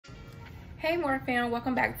Hey more fam,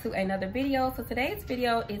 welcome back to another video. So today's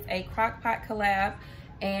video is a Crockpot collab,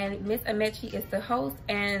 and Miss Amechi is the host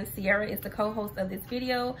and Sierra is the co-host of this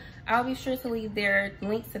video. I'll be sure to leave their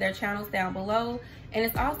links to their channels down below, and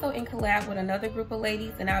it's also in collab with another group of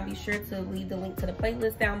ladies, and I'll be sure to leave the link to the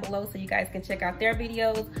playlist down below so you guys can check out their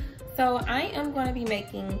videos. So I am going to be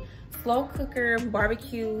making slow cooker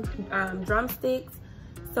barbecue drumsticks.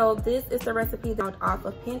 So this is the recipe that I off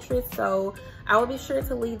of Pinterest, so I will be sure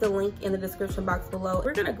to leave the link in the description box below.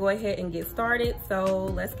 We're gonna go ahead and get started, so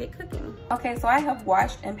let's get cooking. Okay, so I have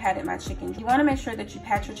washed and patted my chicken. You wanna make sure that you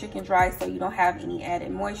pat your chicken dry so you don't have any added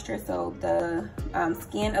moisture, so the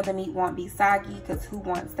skin of the meat won't be soggy, because who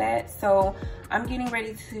wants that? So I'm getting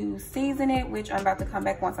ready to season it, which I'm about to come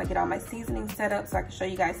back once I get all my seasonings set up so I can show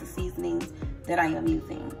you guys the seasonings that I am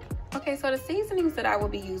using. Okay, so the seasonings that I will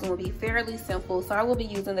be using will be fairly simple. So I will be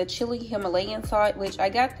using the chili Himalayan salt, which I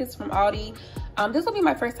got this from Aldi. This will be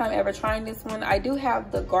my first time ever trying this one. I do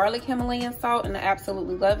have the garlic Himalayan salt and I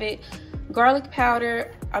absolutely love it. Garlic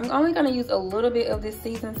powder, I'm only gonna use a little bit of this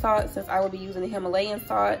seasoned salt since I will be using the Himalayan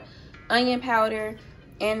salt, onion powder,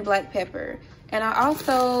 and black pepper. And I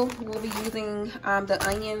also will be using the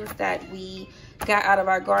onions that we got out of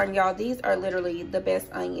our garden. Y'all, these are literally the best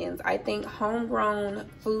onions. I think homegrown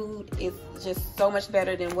food is just so much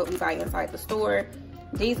better than what we buy inside the store.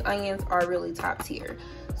 These onions are really top tier.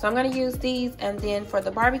 So I'm gonna use these, and then for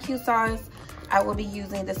the barbecue sauce, I will be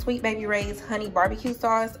using the Sweet Baby Ray's honey barbecue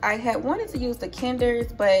sauce. I had wanted to use the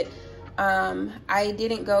Kinders, but I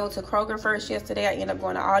didn't go to Kroger first yesterday. I ended up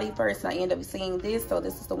going to Aldi first, and I ended up seeing this, so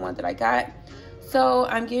this is the one that I got. So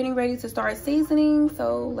I'm getting ready to start seasoning,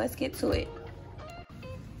 so let's get to it.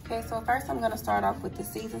 Okay, so first I'm gonna start off with the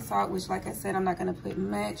seasoned salt, which like I said, I'm not gonna put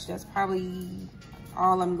much. That's probably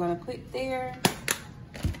all I'm gonna put there.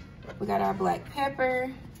 We got our black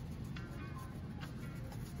pepper.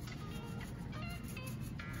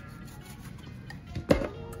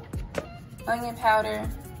 Onion powder.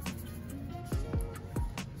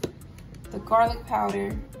 The garlic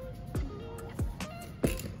powder.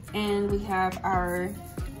 And we have our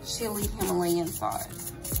chili Himalayan salt,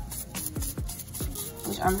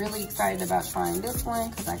 which I'm really excited about trying this one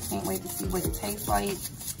because I can't wait to see what it tastes like.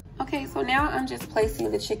 Okay, so now I'm just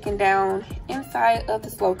placing the chicken down inside of the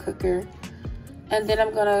slow cooker, and then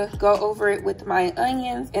I'm gonna go over it with my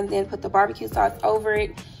onions and then put the barbecue sauce over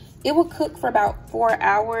it. It will cook for about 4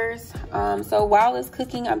 hours. So while it's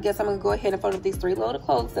cooking, I guess I'm gonna go ahead and fold up these 3 loads of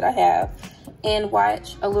clothes that I have and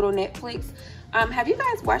watch a little Netflix. Have you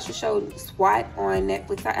guys watched the show SWAT on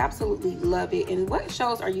Netflix? I absolutely love it. And what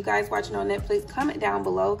shows are you guys watching on Netflix? Comment down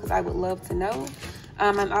below because I would love to know.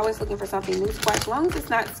 I'm always looking for something new to watch, as long as it's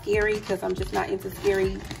not scary, because I'm just not into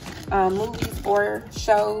scary movies or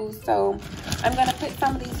shows. So I'm gonna put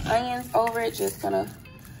some of these onions over it, just gonna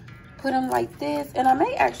put them like this. And I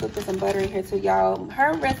may actually put some butter in here too, y'all.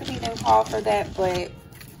 Her recipe didn't call for that, but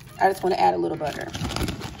I just want to add a little butter.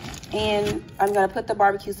 And I'm gonna put the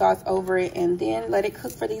barbecue sauce over it and then let it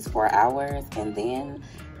cook for these 4 hours, and then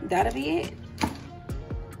that'll be it.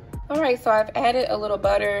 All right, so I've added a little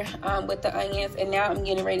butter with the onions, and now I'm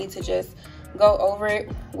getting ready to just go over it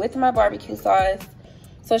with my barbecue sauce.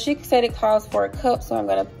 So she said it calls for a cup, so I'm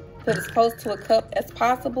gonna put as close to a cup as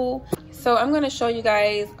possible. So I'm gonna show you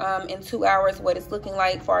guys in 2 hours what it's looking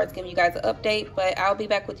like, as far as giving you guys an update, but I'll be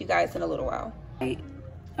back with you guys in a little while.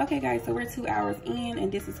 Okay guys, so we're 2 hours in,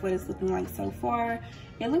 and this is what it's looking like so far.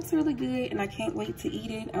 It looks really good, and I can't wait to eat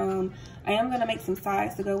it. I am gonna make some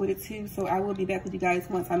sides to go with it too, so I will be back with you guys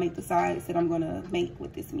once I make the sides that I'm gonna make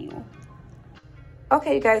with this meal.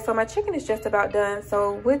 Okay you guys, so my chicken is just about done.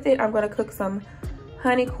 So with it, I'm gonna cook some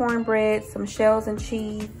honey cornbread, some shells and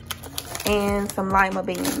cheese, and some lima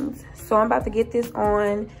beans. So I'm about to get this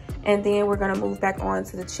on, and then we're gonna move back on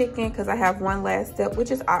to the chicken because I have one last step,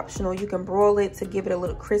 which is optional. You can broil it to give it a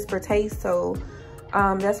little crisper taste. So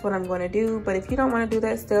that's what I'm gonna do. But if you don't wanna do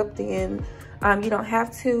that step, then you don't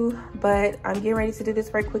have to. But I'm getting ready to do this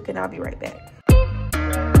very quick, and I'll be right back.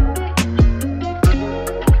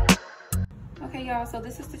 Okay y'all, so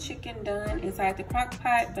this is the chicken done inside the crock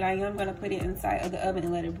pot, but I am gonna put it inside of the oven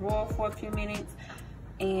and let it broil for a few minutes,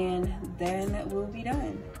 and then we'll be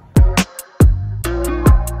done.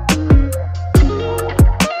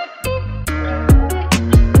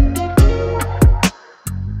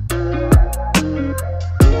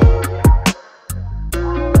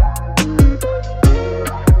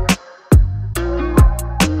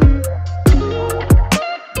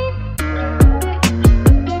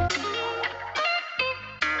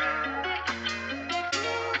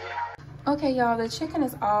 Okay y'all, the chicken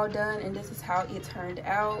is all done, and this is how it turned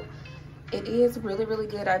out. It is really, really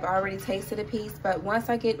good. I've already tasted a piece, but once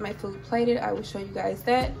I get my food plated, I will show you guys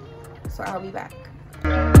that. So I'll be back.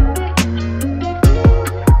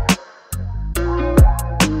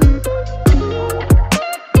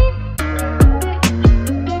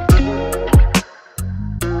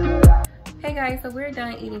 Hey guys, so we're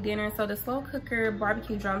done eating dinner. So the slow cooker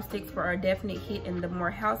barbecue drumsticks were a definite hit in the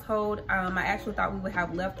Moore household. I actually thought we would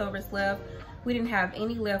have leftovers left. We didn't have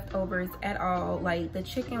any leftovers at all. Like, the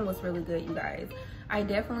chicken was really good, you guys. I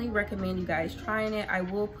definitely recommend you guys trying it. I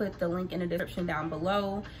will put the link in the description down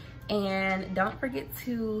below. And don't forget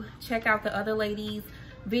to check out the other ladies'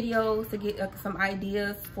 videos to get some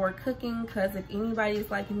ideas for cooking, because if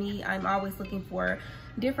anybody's like me, I'm always looking for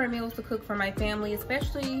different meals to cook for my family,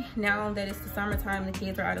 especially now that it's the summertime, the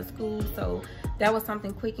kids are out of school. So that was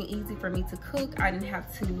something quick and easy for me to cook. I didn't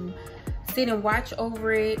have to sit and watch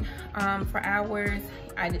over it for hours.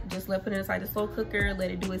 I just put it inside the slow cooker,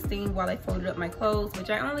 let it do its thing while I folded up my clothes, which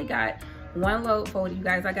I only got one load folded, you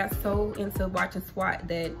guys. I got so into watching SWAT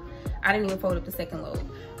that I didn't even fold up the second load.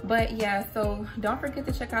 But yeah, so don't forget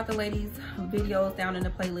to check out the ladies' videos down in the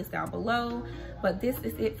playlist down below. But this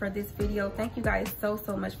is it for this video. Thank you guys so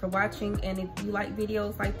much for watching, and if you like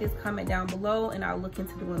videos like this, comment down below and I'll look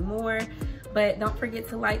into doing more. But don't forget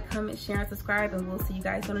to like, comment, share, and subscribe, and we'll see you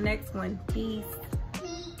guys on the next one. Peace.